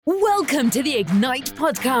Welcome to the Ignite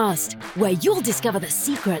podcast, where you'll discover the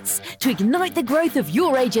secrets to ignite the growth of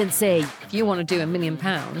your agency. If you want to do £1 million,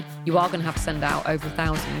 you are going to have to send out over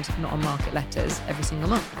 1,000 not on market letters every single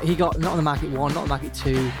month. He got not on the market 1, not on the market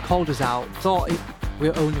 2, called us out, thought we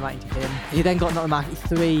were only writing to him. He then got not on the market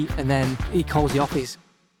 3, and then he calls the office.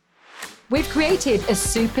 We've created a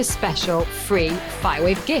super special free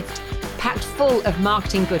Firewave gift, packed full of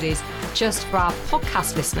marketing goodies just for our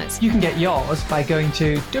podcast listeners. You can get yours by going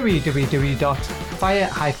to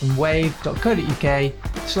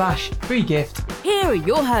www.fire-wave.co.uk/free gift. Here are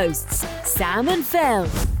your hosts, Sam and Phil.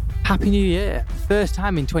 Happy New Year. First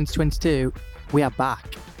time in 2022, we are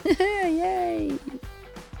back. Yay!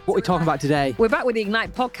 What are we talking about today? We're back with the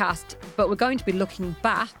Ignite podcast, but we're going to be looking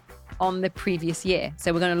back on the previous year.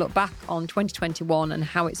 So we're going to look back on 2021 and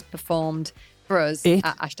how it's performed for us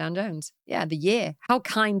at Ashdown Jones. Yeah, the year. How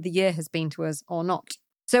kind the year has been to us or not.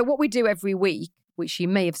 So what we do every week, which you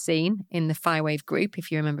may have seen in the Firewave group, if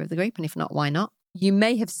you're a member of the group, and if not, why not? You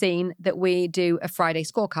may have seen that we do a Friday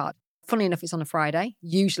scorecard. Funnily enough, it's on a Friday,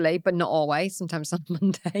 usually, but not always. Sometimes on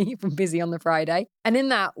Monday, if I'm busy on the Friday. And in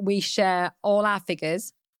that, we share all our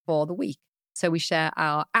figures for the week. So we share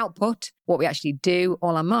our output, what we actually do,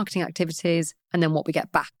 all our marketing activities, and then what we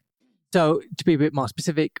get back. So to be a bit more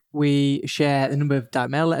specific, we share the number of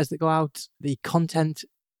direct mail letters that go out, the content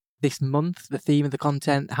this month, the theme of the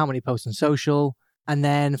content, how many posts on social, and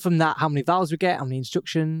then from that, how many vowels we get, how many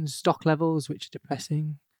instructions, stock levels, which are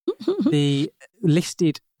depressing, the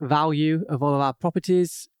listed value of all of our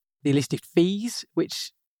properties, the listed fees,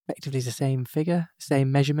 which effectively is the same figure,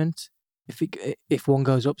 same measurement. If one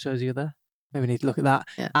goes up, so does the other. Maybe we need to look at that.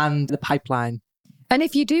 Yeah. And the pipeline. And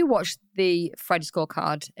if you do watch the Friday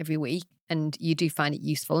scorecard every week and you do find it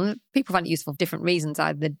useful, and people find it useful for different reasons,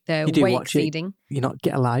 either they're way exceeding. You're not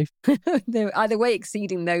get alive. They're either way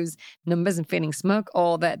exceeding those numbers and feeling smug,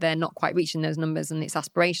 or that they're not quite reaching those numbers and it's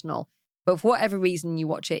aspirational. But for whatever reason you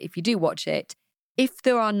watch it, if you do watch it, if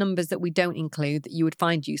there are numbers that we don't include that you would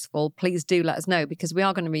find useful, please do let us know, because we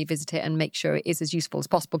are going to revisit it and make sure it is as useful as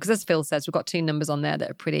possible. Because as Phil says, we've got 2 numbers on there that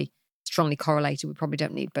are pretty strongly correlated. We probably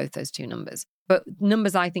don't need both those 2 numbers. But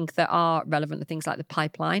numbers I think that are relevant are things like the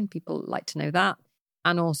pipeline. People like to know that.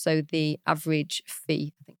 And also the average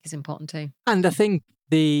fee, I think, is important too. And I think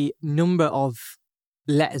the number of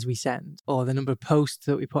letters we send, or the number of posts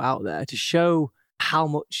that we put out there, to show how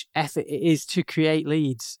much effort it is to create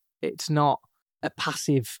leads. It's not a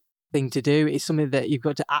passive thing to do. It's something that you've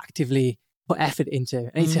got to actively put effort into.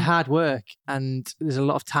 And it's hard work, and there's a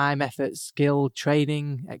lot of time, effort, skill,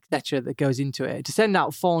 training, etc. that goes into it. To send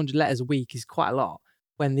out 400 letters a week is quite a lot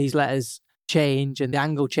when these letters change and the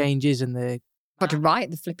angle changes and the... Got to write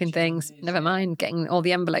the flipping things, never mind getting all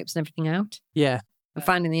the envelopes and everything out. Yeah. And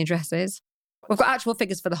finding the addresses. We've got actual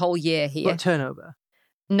figures for the whole year here. What turnover?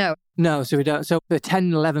 No, so we don't. So for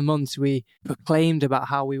 10, 11 months, we proclaimed about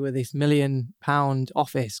how we were this £1 million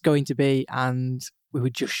office going to be, and we were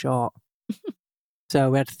just short.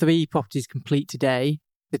 So we had 3 properties complete today.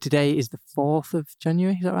 So today is the 4th of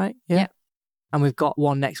January, is that right? Yeah. And we've got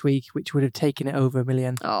one next week, which would have taken it over £1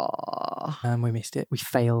 million. Oh. And we missed it. We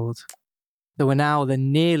failed. So we're now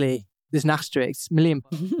there's an asterisk, £1 million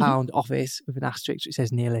office with an asterisk which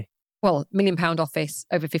says nearly. Well, £1 million office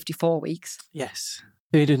over 54 weeks. Yes.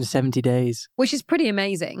 370 days. Which is pretty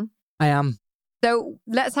amazing. I am. So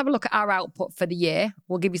let's have a look at our output for the year.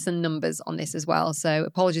 We'll give you some numbers on this as well. So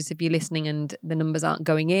apologies if you're listening and the numbers aren't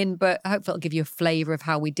going in, but hopefully it'll give you a flavour of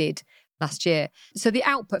how we did last year. So the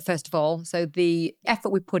output, first of all, so the effort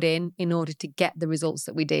we put in order to get the results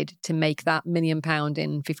that we did to make that £1 million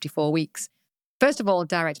in 54 weeks. First of all,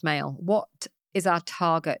 direct mail. What is our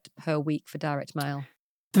target per week for direct mail?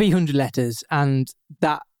 300 letters, and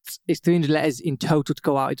that is 300 letters in total to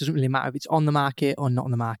go out. It doesn't really matter if it's on the market or not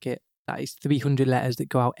on the market. That is 300 letters that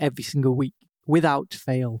go out every single week without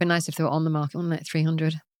fail. It'd be nice if they were on the market, wouldn't it?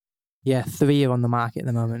 300. Yeah, 3 are on the market at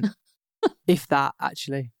the moment. If that,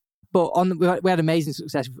 actually. But we had amazing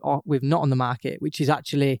success with not on the market, which is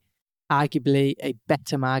actually arguably a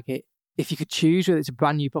better market. If you could choose whether it's a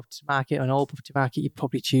brand new property market or an old property market, you'd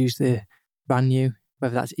probably choose the brand new.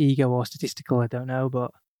 Whether that's ego or statistical, I don't know.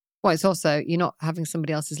 But well, it's also, you're not having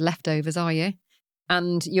somebody else's leftovers, are you?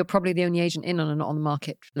 And you're probably the only agent in on a not on the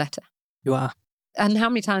market letter. You are. And how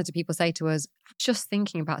many times do people say to us, just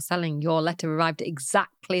thinking about selling, your letter arrived at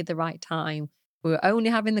exactly the right time. We were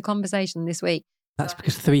only having the conversation this week. That's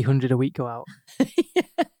because 300 a week go out.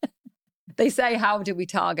 They say, how do we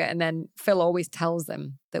target? And then Phil always tells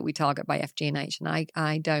them that we target by FG&H. And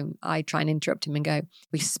I don't. I try and interrupt him and go,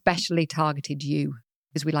 we specially targeted you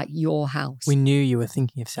because we like your house. We knew you were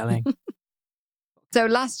thinking of selling. So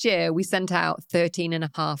last year we sent out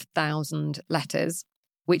 13,500 letters,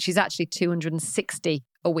 which is actually 260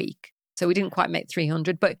 a week. So we didn't quite make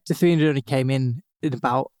 300, but The 300 only came in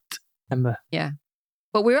about September. yeah.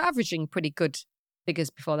 But we were averaging pretty good figures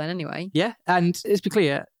before then anyway. Yeah, and let's be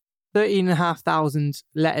clear, 13,500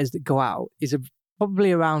 letters that go out is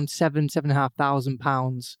probably around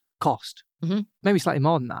 £7,500 cost. Mm-hmm. Maybe slightly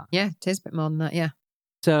more than that. Yeah, it is a bit more than that, yeah.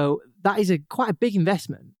 So that is quite a big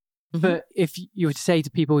investment. Mm-hmm. But if you were to say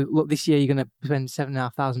to people, look, this year you're going to spend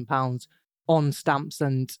 £7,500 on stamps,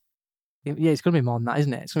 and yeah, it's going to be more than that,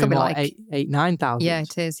 isn't it? It's going to be more like 9,000. Yeah,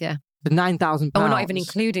 it is, yeah. So £9,000. And we're not even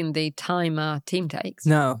including the time our team takes.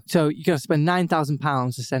 No. So you're going to spend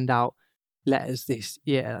 £9,000 to send out letters this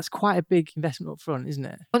year. That's quite a big investment up front, isn't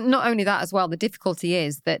it? But not only that as well, the difficulty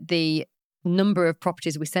is that the number of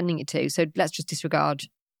properties we're sending it to, so let's just disregard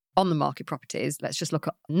on the market properties, let's just look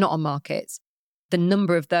at not on markets. The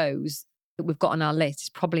number of those that we've got on our list is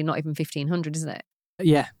probably not even 1,500, isn't it?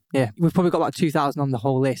 Yeah. We've probably got about 2,000 on the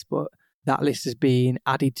whole list, but that list has been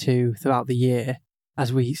added to throughout the year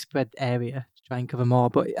as we spread the area to try and cover more.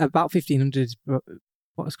 But about 1,500 is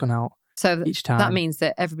what's gone out each time. That means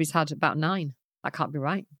that everybody's had about 9. That can't be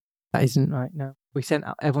right. That isn't right, no. We sent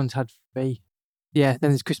out, everyone's had 3. Yeah,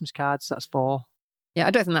 then there's Christmas cards, that's 4. Yeah,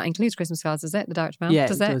 I don't think that includes Christmas cards, does it? The direct mail? Yeah,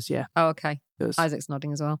 does it does, yeah. Oh, okay. It does. Isaac's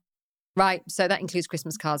nodding as well. Right, so that includes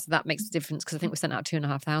Christmas cards. So that makes a difference because I think we sent out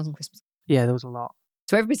 2,500 Christmas cards. Yeah, there was a lot.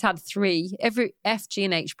 So everybody's had 3. Every F, G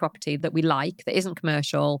and H property that we like, that isn't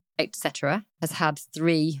commercial, etc., has had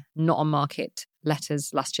 3 not on market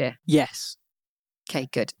letters last year. Yes. Okay,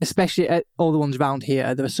 good. Especially at all the ones around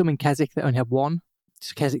here. There are some in Keswick that only have 1.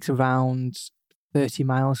 So Keswick's around 30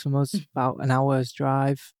 miles from us, about an hour's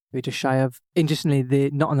drive. We're just shy of. Interestingly, the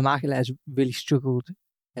not on the market letters really struggled,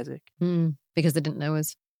 Keswick. Because they didn't know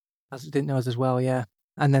us. Didn't know us as well, yeah.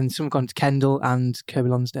 And then some have gone to Kendal and Kirby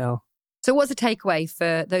Lonsdale. So what's the takeaway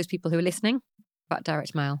for those people who are listening about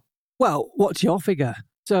direct mail? Well, what's your figure?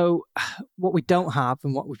 So what we don't have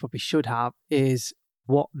and what we probably should have is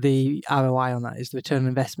what the ROI on that is, the return on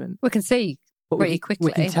investment. We can see pretty quickly.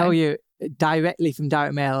 We can tell you directly from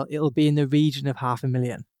direct mail, it'll be in the region of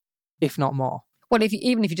 500,000, if not more. Well,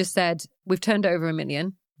 even if you just said, we've turned over 1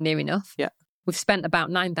 million, near enough. Yeah. We've spent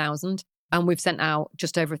about 9,000 and we've sent out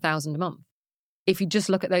just over 1,000 a month. If you just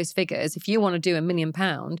look at those figures, if you want to do £1 million,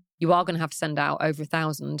 you are going to have to send out over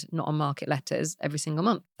 1,000 not on market letters every single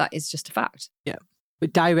month. That is just a fact. Yeah.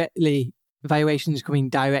 But directly, valuations coming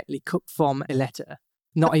directly from a letter,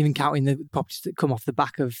 not even counting the properties that come off the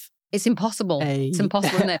back of. It's impossible. It's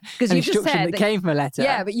impossible, isn't it? Because you just said that came from a letter.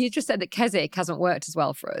 Yeah, but you just said that Keswick hasn't worked as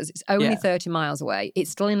well for us. It's only 30 miles away. It's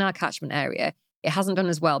still in our catchment area. It hasn't done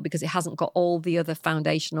as well because it hasn't got all the other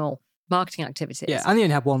foundational marketing activities. Yeah, and they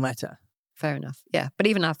only have 1 letter. Fair enough. Yeah, but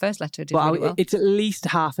even our first letter did really well. It's at least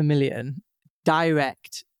 500,000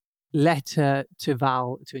 direct letter to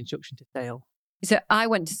Val to instruction to sale. So I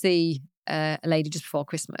went to see a lady just before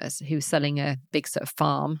Christmas who was selling a big sort of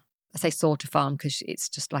farm. I say sort of farm because it's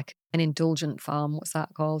just like an indulgent farm. What's that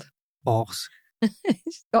called? Horse.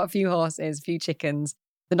 She's got a few horses, a few chickens.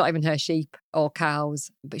 They're not even her sheep or cows,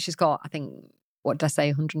 but she's got, I think, what did I say,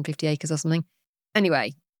 150 acres or something.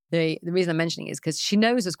 Anyway, the reason I'm mentioning it is because she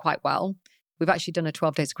knows us quite well. We've actually done a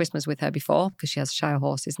 12 Days of Christmas with her before because she has Shire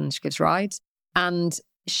horses and she gives rides. And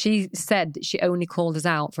she said that she only called us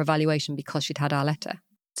out for evaluation because she'd had our letter.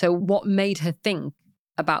 So what made her think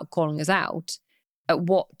about calling us out? At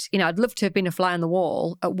what, I'd love to have been a fly on the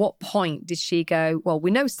wall. At what point did she go, well,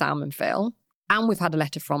 we know Sam and Phil and we've had a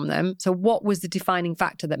letter from them. So what was the defining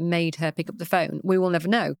factor that made her pick up the phone? We will never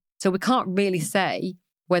know. So we can't really say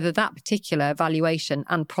whether that particular valuation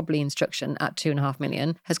and probably instruction at 2.5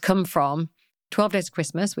 million has come from 12 Days of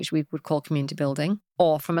Christmas, which we would call community building,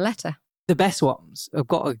 or from a letter. The best ones, I've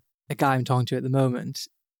got a guy I'm talking to at the moment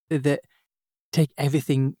that take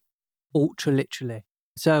everything ultra literally.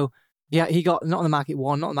 So yeah, he got not on the market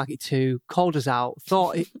 1, not on the market 2, called us out,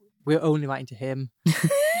 thought we were only writing to him,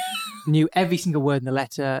 knew every single word in the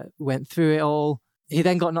letter, went through it all. He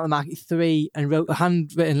then got not on the market 3 and wrote a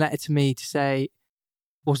handwritten letter to me to say,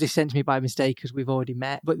 was this sent to me by mistake because we've already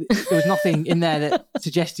met? But there was nothing in there that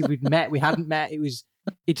suggested we'd met. We hadn't met. It just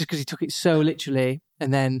because he took it so literally.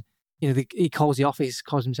 And then, he calls the office,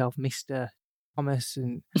 calls himself Mr. Thomas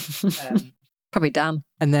and probably Dan.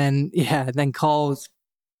 And then calls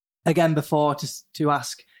again before to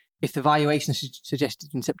ask if the valuation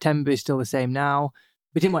suggested in September is still the same now.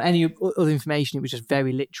 We didn't want any other information. It was just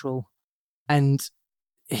very literal. And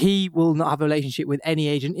he will not have a relationship with any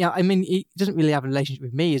agent. Yeah, I mean, he doesn't really have a relationship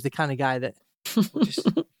with me. He's the kind of guy that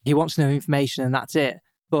he wants to know information and that's it.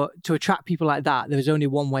 But to attract people like that, there was only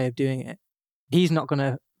one way of doing it. he's not going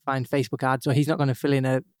to find Facebook ads, or he's not going to fill in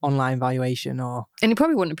an online valuation, or... And he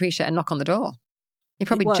probably wouldn't appreciate a knock on the door. He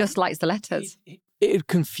probably just likes the letters. It would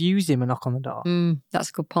confuse him, a knock on the door. That's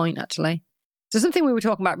a good point, actually. So something we were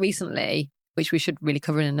talking about recently, which we should really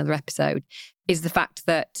cover in another episode, is the fact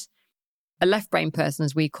that a left brain person,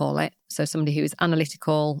 as we call it, so somebody who is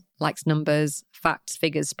analytical, likes numbers, facts,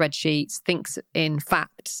 figures, spreadsheets, thinks in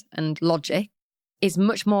facts and logic, is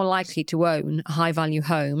much more likely to own a high value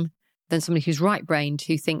home than somebody who's right brained,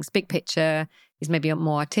 who thinks big picture, is maybe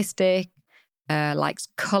more artistic, likes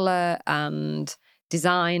colour and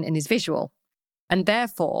design, and is visual. And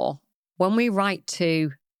therefore, when we write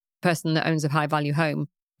to a person that owns a high value home,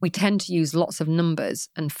 we tend to use lots of numbers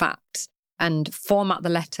and facts and format the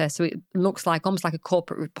letter so it looks like almost like a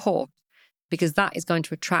corporate report, because that is going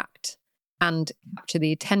to attract and capture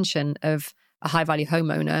the attention of a high value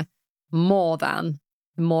homeowner more than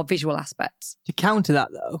the more visual aspects. To counter that,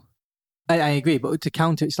 though, I agree, but to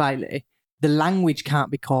counter it slightly, the language can't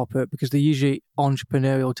be corporate because they're usually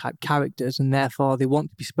entrepreneurial type characters, and therefore they want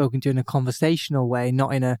to be spoken to in a conversational way,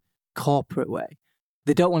 not in a corporate way.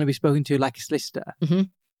 They don't want to be spoken to like a solicitor. Mm-hmm.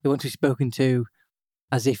 They want to be spoken to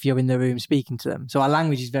as if you're in the room speaking to them. So our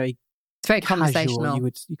language is very conversational,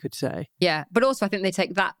 you could say. Yeah, but also I think they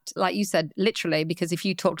take that, like you said, literally, because if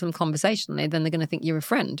you talk to them conversationally, then they're going to think you're a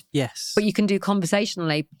friend. Yes. But you can do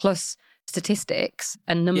conversationally plus statistics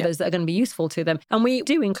and numbers that are going to be useful to them. And we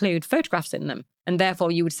do include photographs in them. And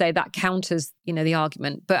therefore you would say that counters, the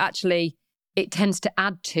argument. But actually it tends to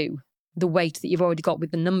add to the weight that you've already got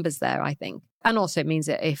with the numbers there, I think. And also it means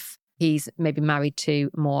that if he's maybe married to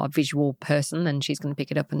a more visual person, then she's going to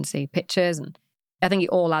pick it up and see pictures. And I think it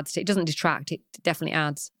all adds to it. It doesn't detract, it definitely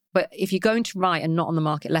adds. But if you're going to write a not on the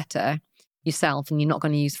market letter yourself and you're not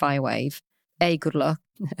going to use Firewave, A, good luck,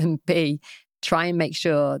 and B, try and make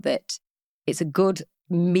sure that it's a good,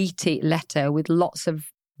 meaty letter with lots of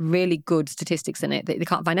really good statistics in it that they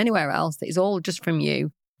can't find anywhere else, that is all just from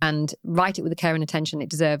you, and write it with the care and attention it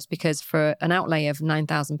deserves, because for an outlay of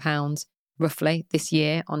 £9,000 roughly this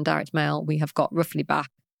year on direct mail, we have got roughly back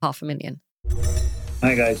 £500,000.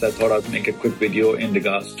 Hi guys, I thought I'd make a quick video in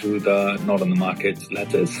regards to the not on the market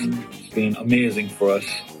letters. It's been amazing for us,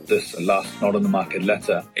 this last not on the market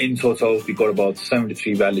letter. In total, we got about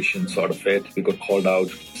 73 valuations out of it. We got called out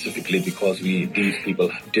specifically because these people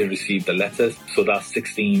did receive the letters. So that's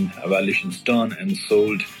 16 valuations done and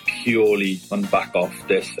sold purely on back of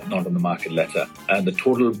this not on the market letter. And the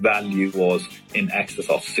total value was in excess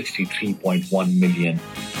of 63.1 million.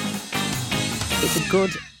 It's a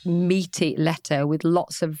good, meaty letter with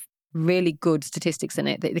lots of really good statistics in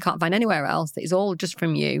it that they can't find anywhere else, that is all just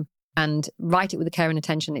from you, and write it with the care and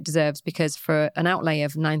attention it deserves, because for an outlay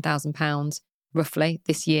of £9,000 roughly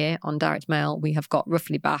this year on direct mail, we have got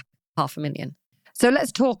roughly back £500,000. So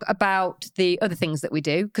let's talk about the other things that we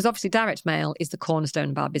do, because obviously direct mail is the cornerstone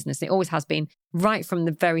of our business. It always has been, right from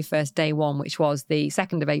the very first day one, which was the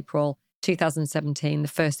 2nd of April 2017. The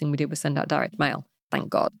first thing we did was send out direct mail, thank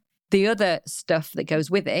God. The other stuff that goes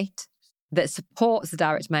with it that supports the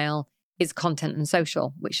direct mail is content and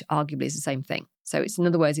social, which arguably is the same thing. So it's, in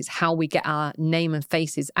other words, it's how we get our name and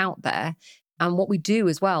faces out there and what we do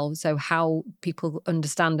as well. So how people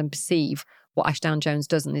understand and perceive what Ashdown Jones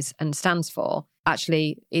does and stands for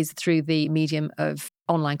actually is through the medium of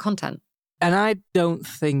online content. And I don't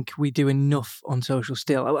think we do enough on social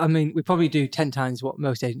still. I mean, we probably do 10 times what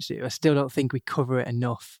most agents do. I still don't think we cover it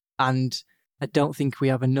enough. And I don't think we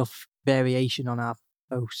have enough variation on our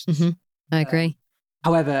posts. Mm-hmm. I agree.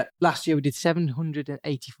 However, last year we did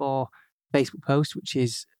 784 Facebook posts, which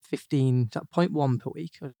is 0.1 per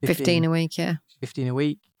week. 15 a week, yeah. 15 a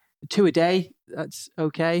week. 2 a day, that's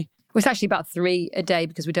okay. Well, it's actually about 3 a day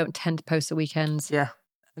because we don't tend to post the weekends. Yeah.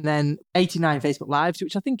 And then 89 Facebook Lives,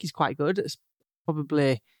 which I think is quite good. It's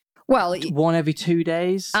probably one every 2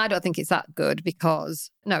 days. I don't think it's that good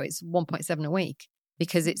because, no, it's 1.7 a week.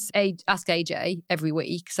 Because it's Ask AJ every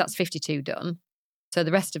week, so that's 52 done. So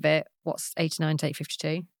the rest of it, what's 89 take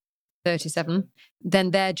 52? 37. Then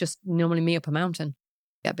they're just normally me up a mountain.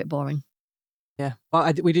 Get a bit boring. Yeah.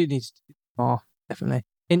 Well, we do need more, definitely.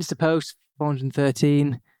 Insta post,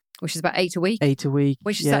 413. Which is about 8 a week. 8 a week.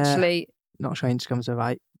 Which is actually... Not sure Instagram's are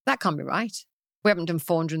right. That can't be right. We haven't done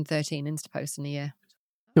 413 Insta posts in a year.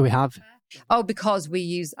 Do we have? Oh, because we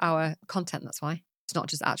use our content, that's why. It's not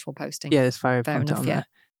just actual posting. Yeah, there's fair content on there.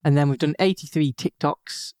 And then we've done 83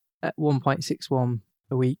 TikToks at 1.61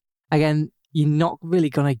 a week. Again, you're not really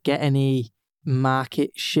going to get any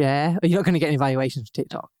market share. You're not going to get any valuations for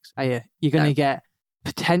TikToks, are you? You're going to get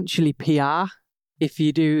potentially PR if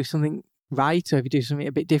you do something right or if you do something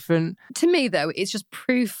a bit different. To me, though, it's just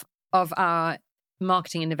proof of our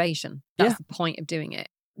marketing innovation. That's the point of doing it.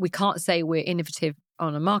 We can't say we're innovative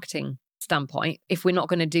on a marketing standpoint if we're not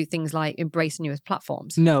going to do things like embrace newest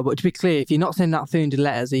platforms. No, but to be clear, if you're not sending out 300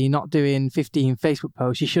 letters and you're not doing 15 Facebook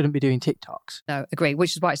posts, you shouldn't be doing TikToks. No, agree,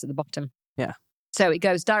 which is why it's at the bottom. Yeah. So it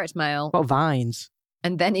goes direct mail. What Vines?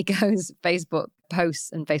 And then it goes Facebook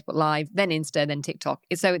posts and Facebook Live, then Insta, then TikTok.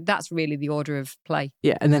 So that's really the order of play.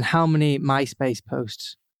 Yeah, and then how many MySpace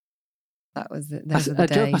posts? Those were the I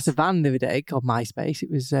drove days. past a van the other day called MySpace. It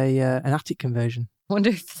was an attic conversion. I wonder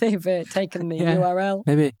if they've taken the Yeah. URL.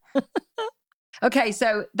 Maybe. Okay,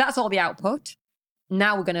 so that's all the output.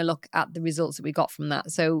 Now we're going to look at the results that we got from that.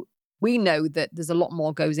 So we know that there's a lot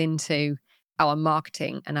more goes into our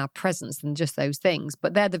marketing and our presence than just those things,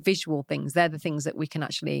 but they're the visual things. They're the things that we can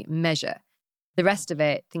actually measure. The rest of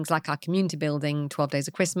it, things like our community building, 12 Days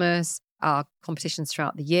of Christmas, our competitions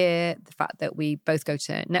throughout the year, the fact that we both go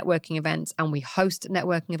to networking events and we host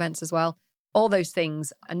networking events as well, all those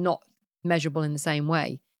things are not measurable in the same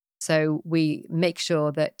way. So we make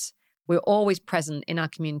sure that we're always present in our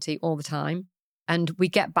community all the time, and we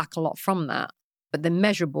get back a lot from that. But the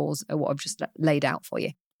measurables are what I've just laid out for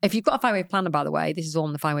you. If you've got a 5-Wave planner, by the way, this is all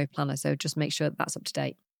in the 5-Wave planner, so just make sure that's up to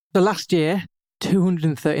date. So last year,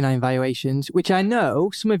 239 valuations, which I know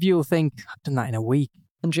some of you will think, I've done that in a week.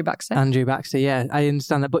 Andrew Baxter. Andrew Baxter, yeah, I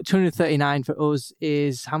understand that. But 239 for us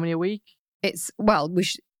is how many a week? It's, well,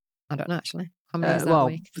 I don't know actually. How many is that a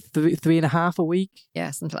week? 3.5 a week?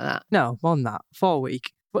 Yeah, something like that. No, more than that. 4 a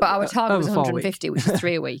week. But our target was over 150, which is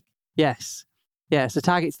 3 a week. Yes. Yeah, so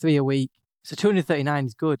target's 3 a week. So 239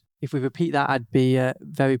 is good. If we repeat that, I'd be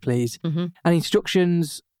very pleased. Mm-hmm. And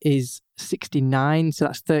instructions is 69, so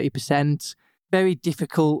that's 30%. Very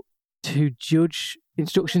difficult to judge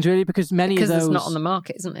instructions, really, because many of those... Because it's not on the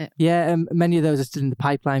market, isn't it? Yeah, many of those are still in the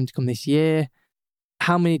pipeline to come this year.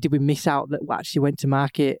 How many did we miss out that actually went to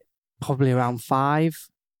market? Probably around 4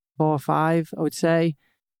 or 5, I would say.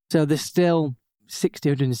 So there's still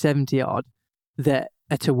 670 odd that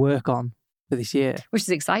are to work on for this year. Which is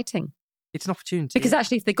exciting. It's an opportunity. Because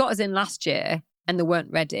actually, if they got us in last year and they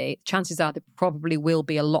weren't ready, chances are they probably will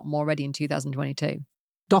be a lot more ready in 2022.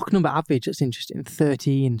 Doc number average, that's interesting,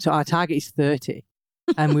 13. So our target is 30.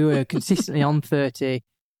 And we were consistently on 30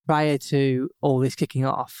 prior to all this kicking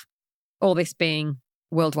off. All this being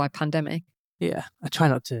worldwide pandemic. Yeah, I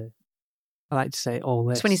like to say all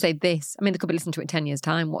this. So when you say this, I mean, they could be listening to it in 10 years'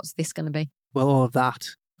 time. What's this going to be? Well, all of that.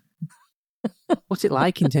 What's it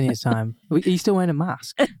like in 10 years' time? Are you still wearing a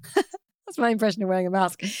mask? That's my impression of wearing a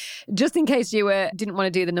mask. Just in case you didn't want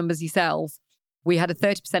to do the numbers yourself, we had a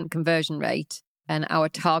 30% conversion rate and our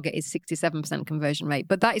target is 67% conversion rate.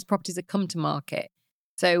 But that is properties that come to market.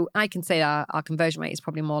 So I can say our conversion rate is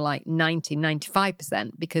probably more like 90,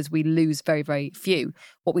 95% because we lose very, very few.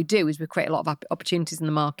 What we do is we create a lot of opportunities in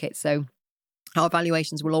the market. So our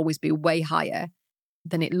valuations will always be way higher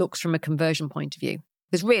than it looks from a conversion point of view.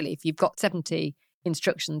 Because really, if you've got 70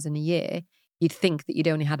 instructions in a year, you'd think that you'd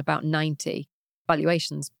only had about 90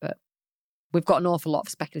 valuations. But we've got an awful lot of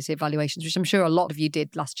speculative valuations, which I'm sure a lot of you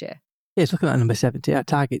did last year. Yeah, it's looking at number 70. Our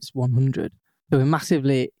target's 100. So we're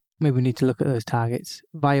massively, maybe we need to look at those targets.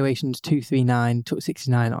 Valuations 239, took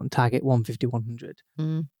 69 on, target 150, 100.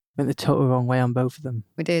 Went the total wrong way on both of them.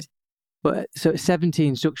 We did. But so 70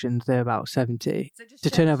 instructions, they're about 70. So to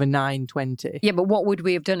turn over 920. Yeah, but what would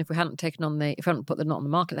we have done if we hadn't put the not on the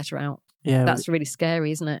market letter out? Yeah. That's really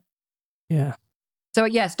scary, isn't it? Yeah. So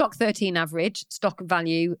yeah, stock 13 average, stock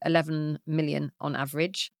value 11 million on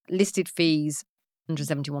average, listed fees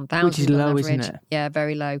 171,000, which is low, average. isn't it? Yeah,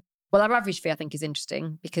 very low. Well, our average fee I think is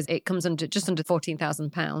interesting because it comes just under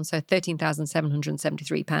 £14,000, so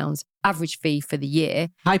 £13,773 average fee for the year.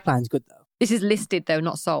 Pipeline's good though. This is listed though,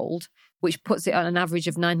 not sold, which puts it on an average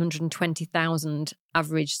of 920,000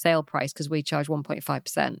 average sale price because we charge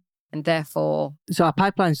 1.5%, and therefore. So our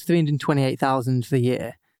pipeline's 328,000 for the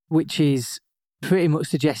year, which is pretty much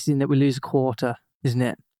suggesting that we lose a quarter, isn't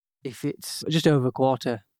it? If it's just over a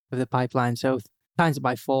quarter of the pipeline. So times it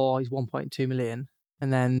by 4 is 1.2 million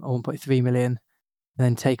and then 1.3 million and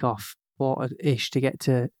then take off quarter-ish to get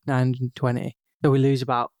to 920. So we lose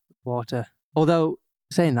about a quarter. Although,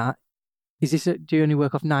 saying that, do you only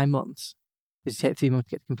work off 9 months? Does it take 3 months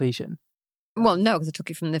to get to completion? Well, no, because I took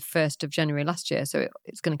it from the 1st of January last year, so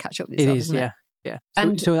it's going to catch up with itself, isn't it? Yeah.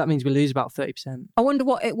 So that means we lose about 30%. I wonder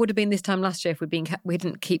what it would have been this time last year if we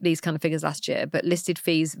didn't keep these kind of figures last year, but listed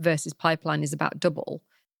fees versus pipeline is about double.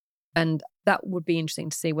 And that would be interesting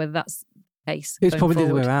to see whether that's the case. It's probably the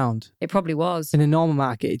other way around. It probably was. In a normal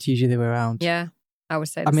market, it's usually the other way around. Yeah, I would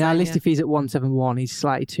say our listed fees at 171 is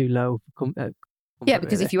slightly too low. Yeah,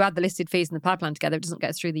 because if you add the listed fees and the pipeline together, it doesn't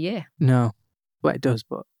get us through the year. No. Well, it does,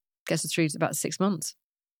 but gets us through to about 6 months.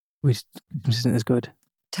 Which isn't as good.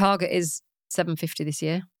 Target is 750 this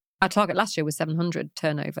year. Our target last year was 700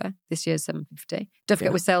 turnover. This year's 750. Don't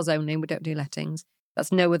forget, we're sales only. We don't do lettings.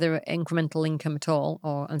 That's no other incremental income at all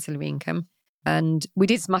or ancillary income. And we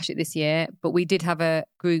did smash it this year, but we did have a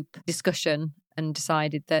group discussion and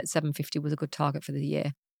decided that 750 was a good target for the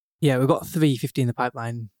year. Yeah, we've got 350 in the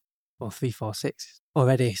pipeline, or 346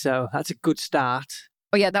 already. So that's a good start.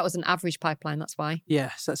 Oh yeah, that was an average pipeline, that's why.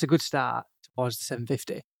 Yes, that's a good start towards the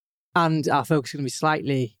 750. And our focus is going to be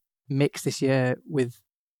slightly mixed this year with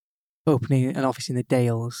opening an office in the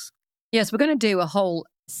Dales. Yes, we're going to do a whole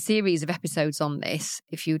series of episodes on this.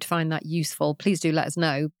 If you'd find that useful, please do let us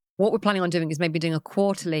know. What we're planning on doing is maybe doing a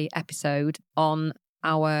quarterly episode on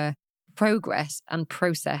our progress and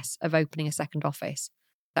process of opening a second office.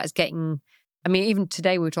 That's getting, I mean, even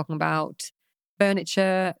today we were talking about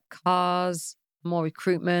furniture, cars, more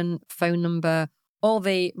recruitment, phone number, all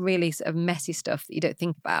the really sort of messy stuff that you don't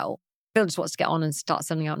think about. Phil just wants to get on and start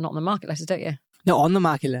sending out not on the market letters, don't you? No, on the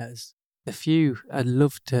market letters. A few I'd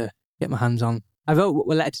love to get my hands on. I wrote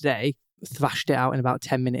a letter today, thrashed it out in about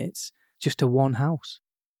 10 minutes, just to one house.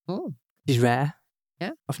 Oh. Which is rare.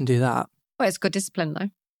 Yeah. Often do that. Well, it's good discipline though.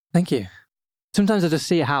 Thank you. Sometimes I just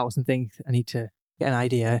see a house and think I need to get an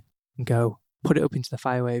idea and go put it up into the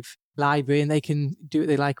Firewave library and they can do what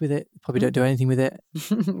they like with it. Probably don't do anything with it.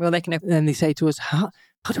 Well, they can. And then they say to us, how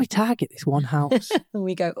do we target this one house? And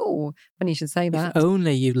we go, oh, funny you should say that. If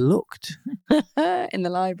only you looked. In the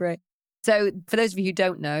library. So for those of you who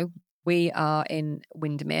don't know, we are in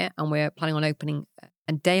Windermere and we're planning on opening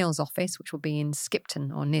a Dales office, which will be in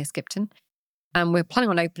Skipton or near Skipton. And we're planning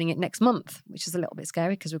on opening it next month, which is a little bit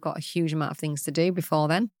scary because we've got a huge amount of things to do before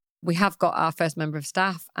then. We have got our first member of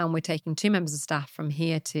staff and we're taking 2 members of staff from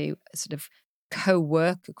here to sort of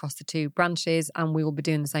co-work across the 2 branches, and we will be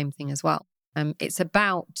doing the same thing as well. It's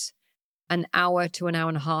about an hour to an hour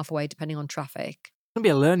and a half away, depending on traffic. It's going to be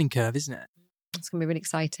a learning curve, isn't it? It's going to be really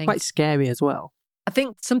exciting. Quite scary as well. I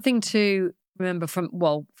think something to remember from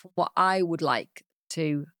what I would like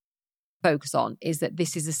to focus on is that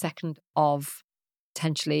this is the second of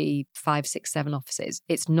potentially 5, 6, 7 offices.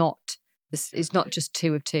 It's not just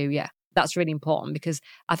 2 of 2. Yeah, that's really important because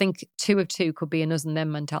I think 2 of 2 could be an us and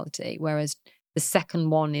them mentality, whereas the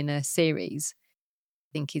second one in a series,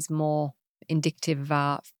 I think, is more indicative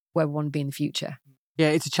of where we want to be in the future. Yeah,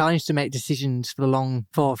 it's a challenge to make decisions for the long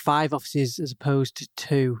 4 or 5 offices as opposed to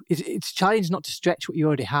 2. It's a challenge not to stretch what you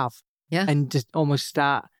already have. Yeah. And just almost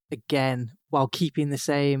start again while keeping the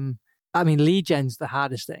same. I mean, lead gen's the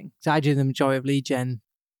hardest thing. So I do the majority of lead gen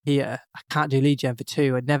here. I can't do lead gen for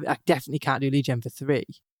 2. I definitely can't do lead gen for 3.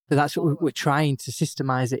 So that's what we're trying to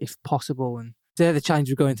systemize it if possible. And they're the challenge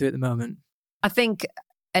we're going through at the moment. I think,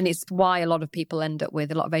 and it's why a lot of agents end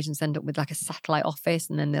up with like a satellite office,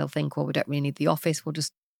 and then they'll think, well, we don't really need the office. We'll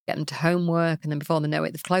just get them to homework. And then before they know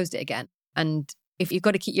it, they've closed it again. And if you've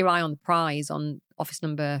got to keep your eye on the prize on office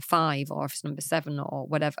number 5 or office number 7 or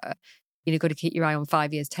whatever, you've got to keep your eye on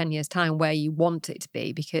 5 years, 10 years time where you want it to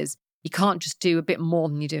be, because you can't just do a bit more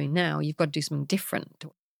than you're doing now. You've got to do something different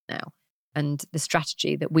now. And the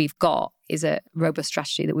strategy that we've got is a robust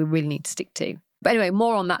strategy that we really need to stick to. But anyway,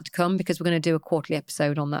 more on that to come because we're going to do a quarterly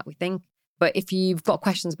episode on that, we think. But if you've got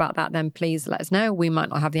questions about that, then please let us know. We might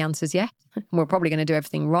not have the answers yet. We're probably going to do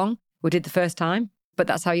everything wrong. We did the first time, but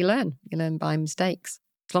that's how you learn. You learn by mistakes,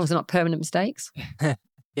 as long as they're not permanent mistakes.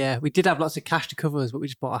 Yeah, we did have lots of cash to cover us, but we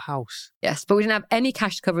just bought a house. Yes, but we didn't have any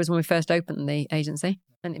cash to cover us when we first opened the agency,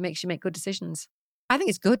 and it makes you make good decisions. I think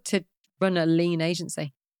it's good to run a lean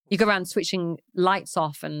agency. You go around switching lights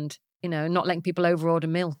off and, not letting people overorder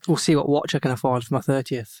milk. We'll see what watch I can afford for my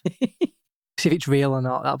 30th. See if it's real or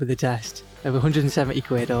not. That'll be the test. Over 170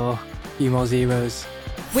 quid or a few more zeros.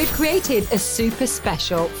 We've created a super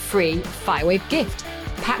special free Firewave gift,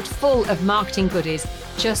 packed full of marketing goodies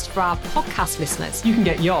just for our podcast listeners. You can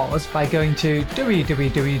get yours by going to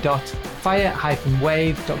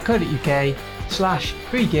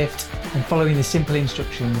www.fire-wave.co.uk/free gift and following the simple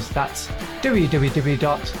instructions. That's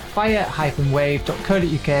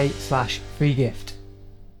www.fire-wave.co.uk/free gift.